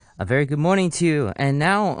A very good morning to you. And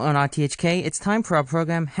now on RTHK, it's time for our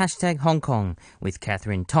program Hashtag Hong Kong with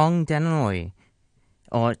Tong Dannaoui.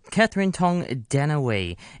 Or Tong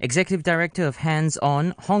Dannaoui, Executive Director of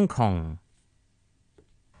HandsOn Hong Kong.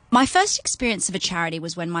 My first experience of a charity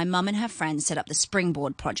was when my mum and her friends set up the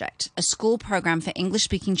Springboard Project, a school program for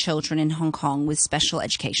English-speaking children in Hong Kong with special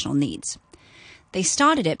educational needs. They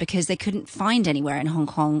started it because they couldn't find anywhere in Hong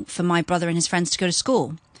Kong for my brother and his friends to go to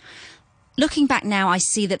school. Looking back now, I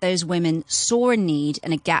see that those women saw a need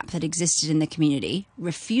and a gap that existed in the community,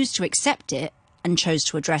 refused to accept it, and chose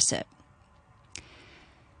to address it.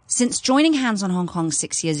 Since joining HandsOn Hong Kong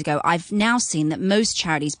 6 years ago, I've now seen that most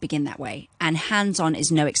charities begin that way, and HandsOn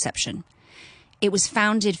is no exception. It was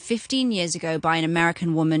founded 15 years ago by an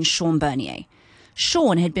American woman, Sean Bernier.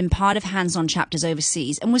 Sean had been part of HandsOn chapters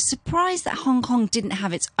overseas and was surprised that Hong Kong didn't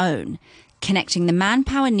have its own, connecting the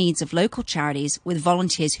manpower needs of local charities with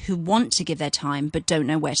volunteers who want to give their time but don't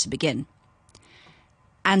know where to begin.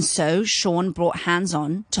 And so Sean brought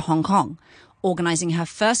HandsOn to Hong Kong, organising her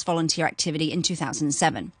first volunteer activity in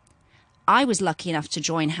 2007. I was lucky enough to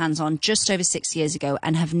join HandsOn just over 6 years ago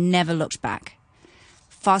and have never looked back.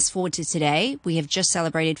 Fast forward to today, we have just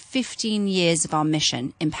celebrated 15 years of our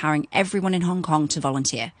mission, empowering everyone in Hong Kong to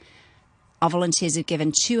volunteer. Our volunteers have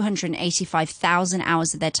given 285,000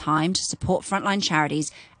 hours of their time to support frontline charities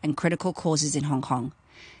and critical causes in Hong Kong.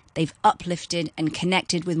 They've uplifted and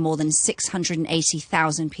connected with more than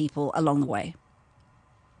 680,000 people along the way.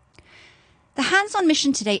 The HandsOn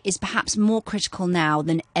mission today is perhaps more critical now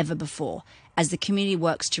than ever before, as the community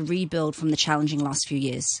works to rebuild from the challenging last few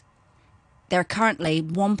years. There are currently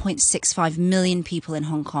 1.65 million people in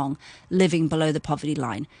Hong Kong living below the poverty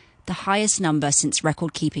line, the highest number since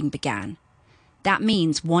record keeping began. That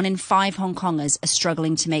means 1 in 5 Hong Kongers are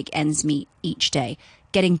struggling to make ends meet each day,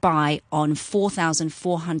 getting by on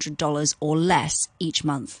 $4,400 or less each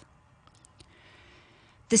month.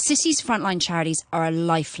 The city's frontline charities are a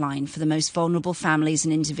lifeline for the most vulnerable families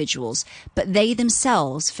and individuals, but they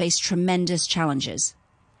themselves face tremendous challenges.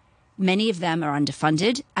 Many of them are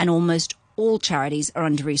underfunded, and almost all charities are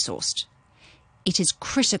under-resourced. It is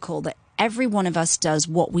critical that every one of us does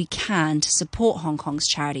what we can to support Hong Kong's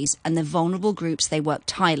charities and the vulnerable groups they work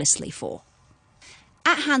tirelessly for.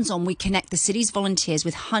 At HandsOn, we connect the city's volunteers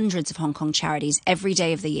with hundreds of Hong Kong charities every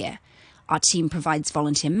day of the year. Our team provides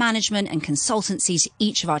volunteer management and consultancy to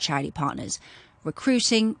each of our charity partners,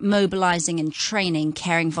 recruiting, mobilising and training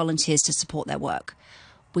caring volunteers to support their work.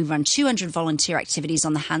 We run 200 volunteer activities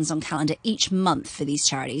on the HandsOn calendar each month for these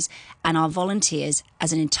charities and our volunteers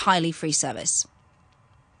as an entirely free service.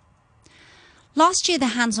 Last year, the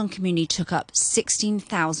HandsOn community took up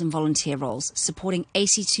 16,000 volunteer roles, supporting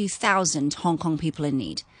 82,000 Hong Kong people in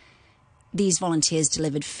need. These volunteers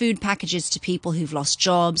delivered food packages to people who've lost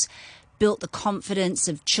jobs, built the confidence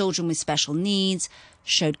of children with special needs,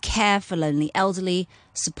 showed care for lonely elderly,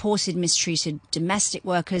 supported mistreated domestic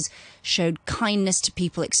workers, showed kindness to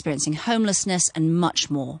people experiencing homelessness, and much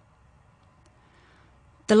more.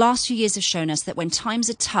 The last few years have shown us that when times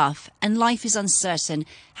are tough and life is uncertain,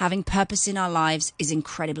 having purpose in our lives is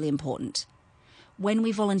incredibly important. When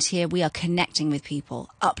we volunteer, we are connecting with people,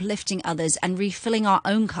 uplifting others, and refilling our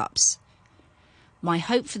own cups. My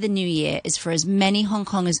hope for the new year is for as many Hong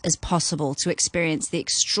Kongers as possible to experience the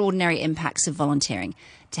extraordinary impacts of volunteering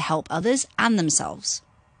to help others and themselves.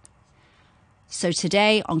 So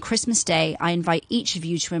today, on Christmas Day, I invite each of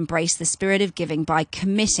you to embrace the spirit of giving by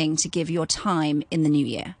committing to give your time in the new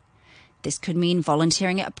year. This could mean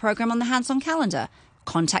volunteering at a program on the HandsOn calendar,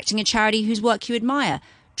 contacting a charity whose work you admire,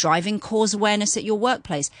 driving cause awareness at your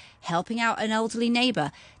workplace, helping out an elderly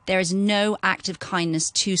neighbour. There is no act of kindness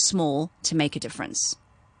too small to make a difference.